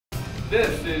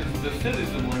This is the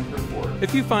CitizenLink Report.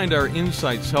 If you find our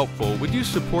insights helpful, would you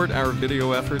support our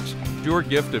video efforts? Your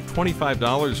gift of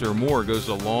 $25 or more goes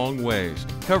a long ways.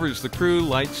 Covers the crew,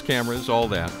 lights, cameras, all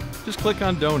that. Just click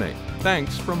on Donate.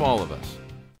 Thanks from all of us.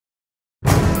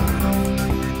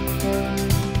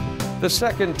 The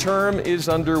second term is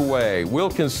underway. We'll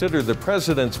consider the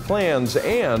president's plans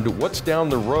and what's down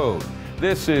the road.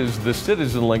 This is the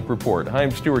CitizenLink Report. Hi, I'm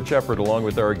Stuart Shepard, along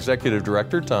with our Executive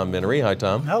Director, Tom Minnery. Hi,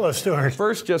 Tom. Hello, Stuart.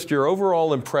 First, just your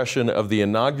overall impression of the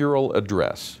inaugural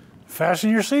address. Fasten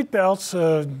your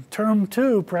seatbelts. Term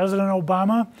 2, President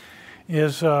Obama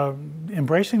is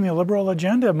embracing the liberal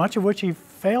agenda, much of which he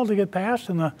failed to get passed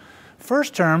in the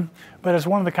first term. But as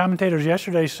one of the commentators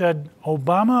yesterday said,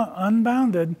 Obama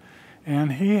unbounded,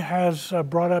 and he has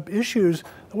brought up issues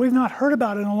that we've not heard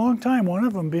about in a long time, one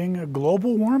of them being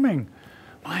global warming.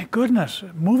 My goodness,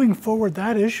 moving forward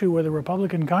that issue with the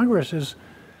Republican Congress is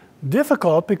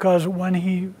difficult because when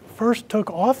he first took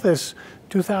office,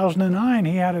 2009,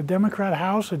 he had a Democrat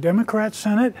House, a Democrat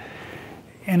Senate,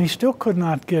 and he still could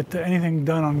not get anything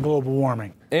done on global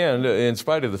warming. And in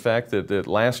spite of the fact that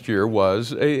last year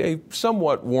was a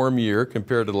somewhat warm year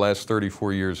compared to the last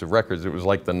 34 years of records, it was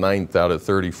like the 9th out of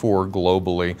 34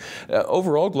 globally.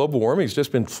 Overall, global warming has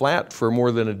just been flat for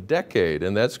more than a decade,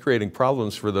 and that's creating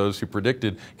problems for those who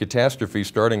predicted catastrophe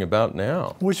starting about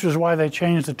now. Which is why they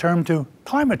changed the term to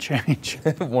climate change.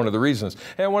 One of the reasons.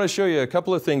 Hey, I want to show you a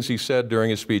couple of things he said during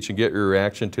his speech and get your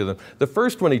reaction to them. The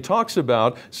first one, he talks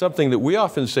about something that we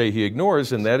often say he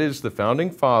ignores, and that is the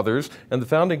Founding Fathers and the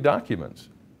founding documents.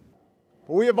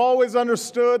 We have always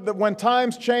understood that when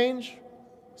times change,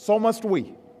 so must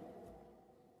we.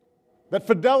 That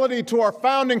fidelity to our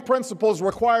founding principles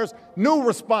requires new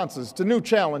responses to new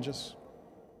challenges.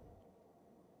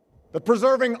 That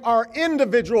preserving our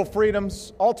individual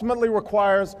freedoms ultimately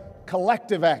requires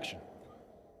collective action.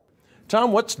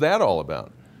 Tom, what's that all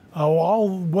about?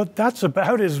 What that's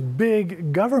about is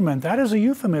big government. That is a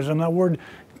euphemism. That word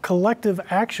collective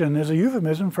action is a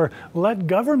euphemism for let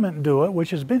government do it, which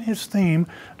has been his theme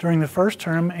during the first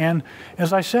term. And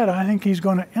as I said, I think he's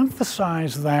going to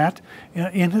emphasize that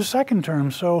in his second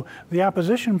term. So the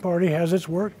opposition party has its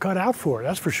work cut out for it,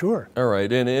 that's for sure. All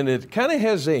right, and it kind of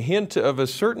has a hint of a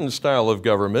certain style of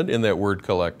government in that word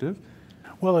collective.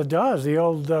 Well, it does. The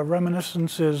old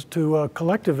reminiscence is to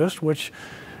collectivist, which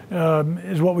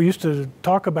is what we used to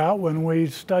talk about when we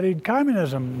studied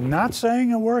communism. Not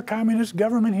saying we're a communist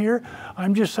government here.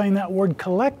 I'm just saying that word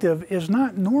collective is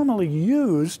not normally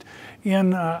used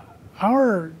in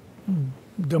our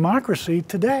democracy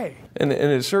today. And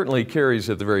it certainly carries,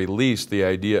 at the very least, the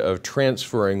idea of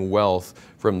transferring wealth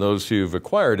from those who've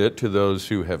acquired it to those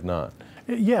who have not.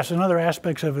 Yes, and other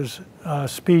aspects of his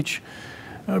speech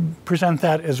present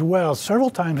that as well. Several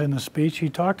times in the speech, he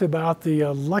talked about the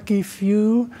lucky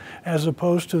few as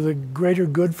opposed to the greater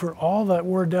good for all. That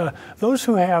word, those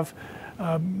who have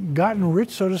gotten rich,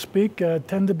 so to speak,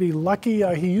 tend to be lucky.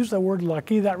 He used the word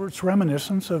lucky. That's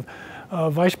reminiscence of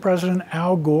Vice President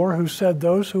Al Gore, who said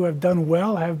those who have done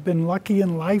well have been lucky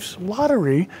in life's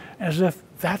lottery, as if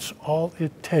that's all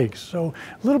it takes. So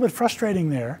a little bit frustrating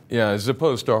there. Yeah, as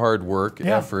opposed to hard work,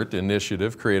 effort,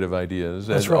 initiative, creative ideas.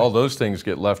 That's right. All those things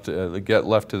get left to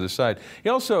the side. He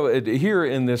also, here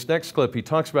in this next clip, he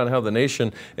talks about how the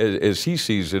nation, as he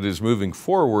sees it, is moving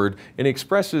forward, and he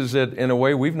expresses it in a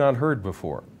way we've not heard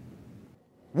before.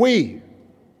 We,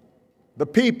 the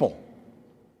people,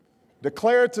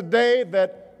 declare today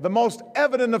that the most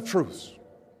evident of truths,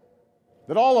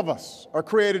 that all of us are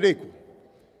created equal,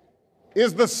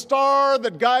 is the star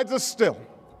that guides us still,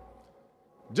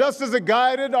 just as it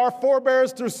guided our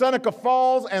forebears through Seneca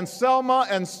Falls and Selma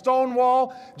and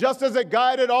Stonewall, just as it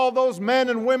guided all those men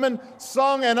and women,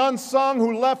 sung and unsung,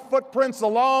 who left footprints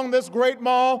along this great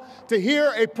mall, to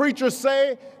hear a preacher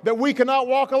say that we cannot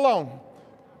walk alone,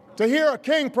 to hear a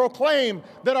king proclaim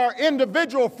that our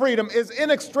individual freedom is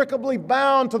inextricably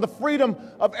bound to the freedom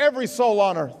of every soul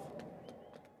on earth.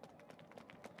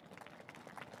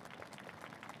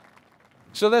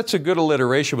 So that's a good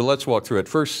alliteration, but let's walk through it.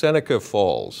 First, Seneca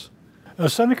Falls.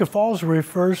 Seneca Falls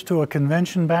refers to a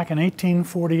convention back in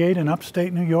 1848 in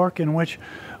upstate New York in which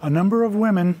a number of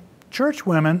women, church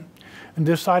women,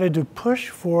 decided to push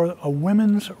for a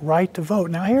women's right to vote.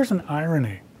 Now here's an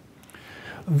irony.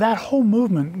 That whole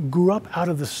movement grew up out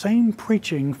of the same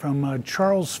preaching from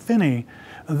Charles Finney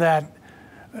that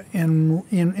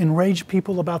enraged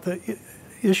people about the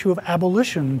issue of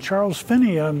abolition. Charles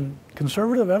Finney,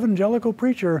 conservative evangelical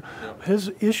preacher,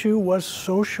 his issue was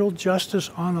social justice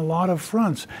on a lot of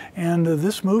fronts, and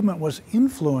this movement was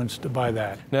influenced by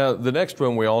that. Now, the next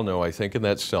one we all know, I think, and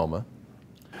that's Selma.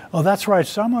 Oh, that's right.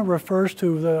 Selma refers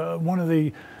to one of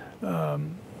the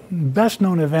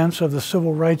best-known events of the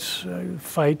civil rights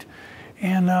fight.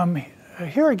 And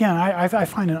here again, I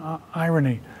find an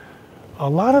irony. A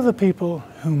lot of the people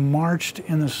who marched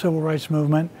in the civil rights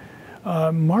movement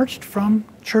marched from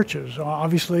churches.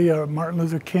 Obviously, Martin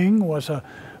Luther King was a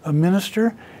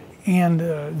minister, and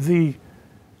the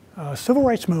civil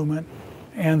rights movement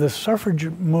and the suffrage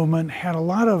movement had a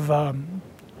lot of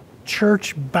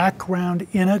church background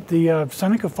in it. The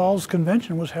Seneca Falls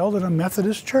Convention was held at a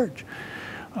Methodist church.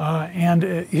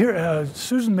 Here,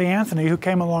 Susan B. Anthony, who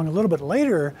came along a little bit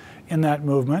later in that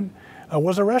movement,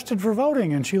 was arrested for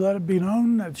voting, and she let it be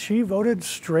known that she voted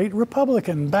straight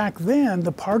Republican. Back then,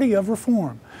 the party of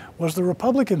reform was the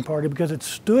Republican Party because it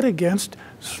stood against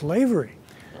slavery.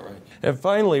 And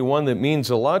finally, one that means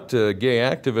a lot to gay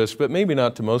activists, but maybe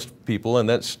not to most people, and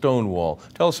that's Stonewall.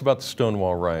 Tell us about the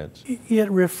Stonewall riots. It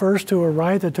refers to a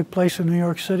riot that took place in New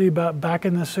York City back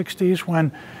in the 60s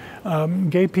when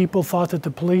gay people thought that the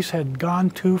police had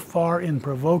gone too far in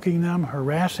provoking them,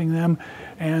 harassing them,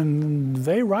 and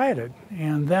they rioted.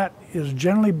 And that is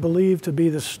generally believed to be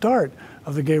the start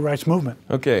of the gay rights movement.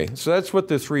 Okay, so that's what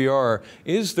the three are.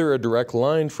 Is there a direct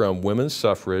line from women's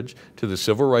suffrage to the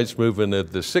civil rights movement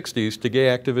of the 60s to gay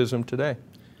activism today?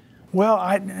 Well,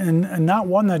 and not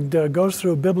one that goes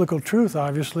through a biblical truth,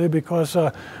 obviously, because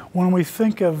when we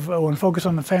think of, when Focus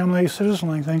on the Family,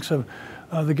 CitizenLink thinks of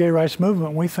the gay rights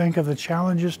movement, we think of the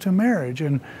challenges to marriage.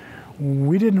 And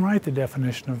we didn't write the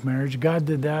definition of marriage. God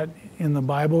did that in the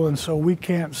Bible, and so we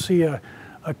can't see a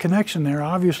connection there.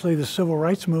 Obviously, the civil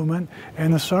rights movement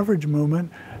and the suffrage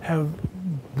movement have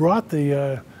brought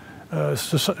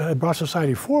brought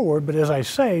society forward. But as I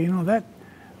say, you know, that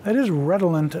is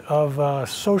redolent of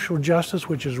social justice,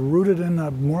 which is rooted in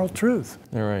moral truth.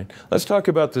 All right. Let's talk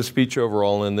about the speech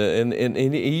overall.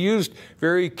 And he used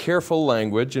very careful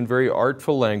language and very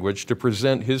artful language to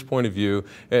present his point of view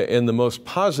in the most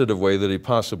positive way that he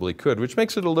possibly could, which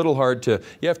makes it a little hard to,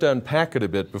 you have to unpack it a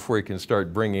bit before he can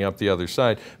start bringing up the other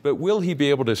side. But will he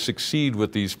be able to succeed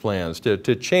with these plans, to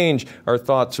change our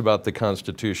thoughts about the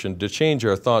Constitution, to change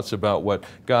our thoughts about what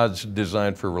God's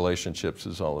design for relationships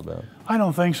is all about? I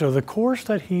don't think so. The course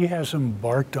that he has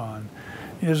embarked on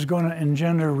is going to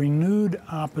engender renewed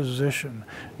opposition,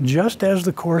 just as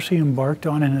the course he embarked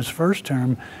on in his first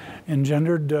term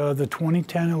engendered the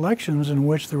 2010 elections in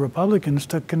which the Republicans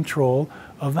took control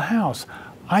of the House.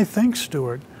 I think,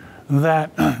 Stuart,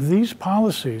 that these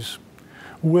policies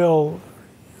will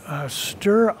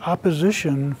stir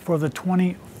opposition for the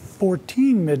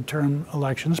 2014 midterm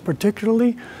elections,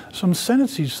 particularly some Senate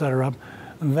seats that are up,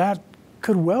 that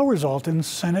could well result in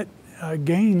Senate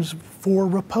gains for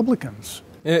Republicans.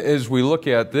 As we look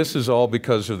at, this is all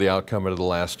because of the outcome of the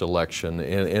last election,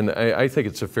 and I think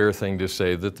it's a fair thing to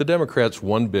say that the Democrats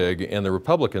won big and the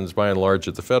Republicans, by and large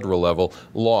at the federal level,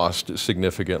 lost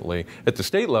significantly. At the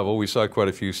state level, we saw quite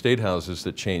a few state houses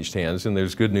that changed hands, and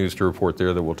there's good news to report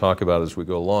there that we'll talk about as we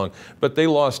go along, but they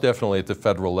lost definitely at the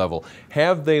federal level.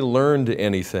 Have they learned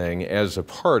anything as a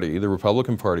party, the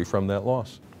Republican Party, from that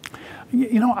loss?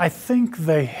 You know, I think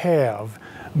they have.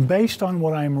 Based on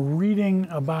what I'm reading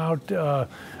about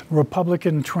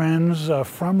Republican trends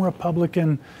from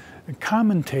Republican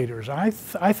commentators, I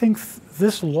think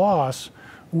this loss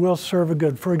will serve a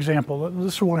good. For example,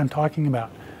 this is what I'm talking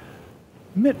about.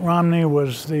 Mitt Romney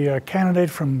was the candidate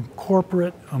from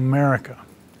corporate America,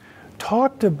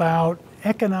 talked about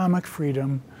economic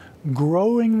freedom,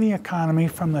 growing the economy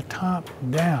from the top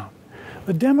down.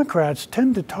 The Democrats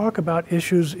tend to talk about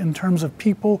issues in terms of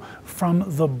people from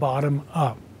the bottom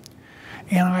up.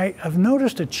 And I have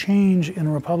noticed a change in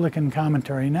Republican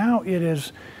commentary. Now it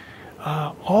is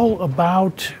all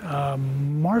about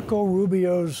Marco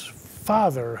Rubio's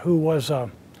father, who was a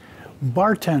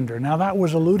bartender. Now that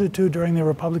was alluded to during the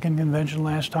Republican convention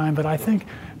last time, but I think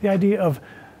the idea of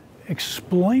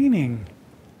explaining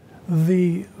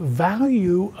the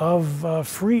value of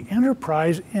free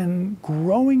enterprise in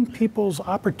growing people's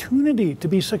opportunity to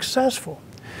be successful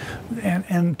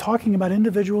and talking about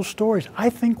individual stories, I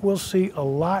think we'll see a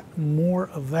lot more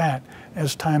of that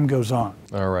as time goes on.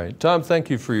 All right. Tom, thank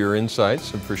you for your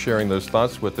insights and for sharing those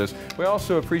thoughts with us. We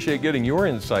also appreciate getting your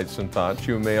insights and thoughts.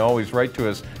 You may always write to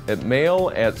us at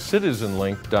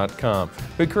mail@citizenlink.com.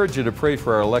 We encourage you to pray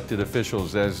for our elected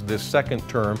officials as this second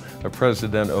term of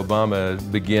President Obama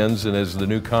begins and as the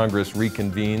new Congress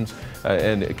reconvenes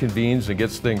and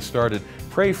gets things started.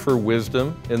 Pray for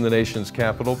wisdom in the nation's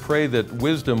capital. Pray that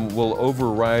wisdom will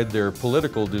override their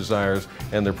political desires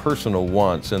and their personal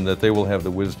wants, and that they will have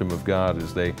the wisdom of God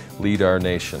as they lead our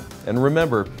nation. And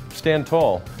remember, stand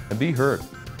tall and be heard.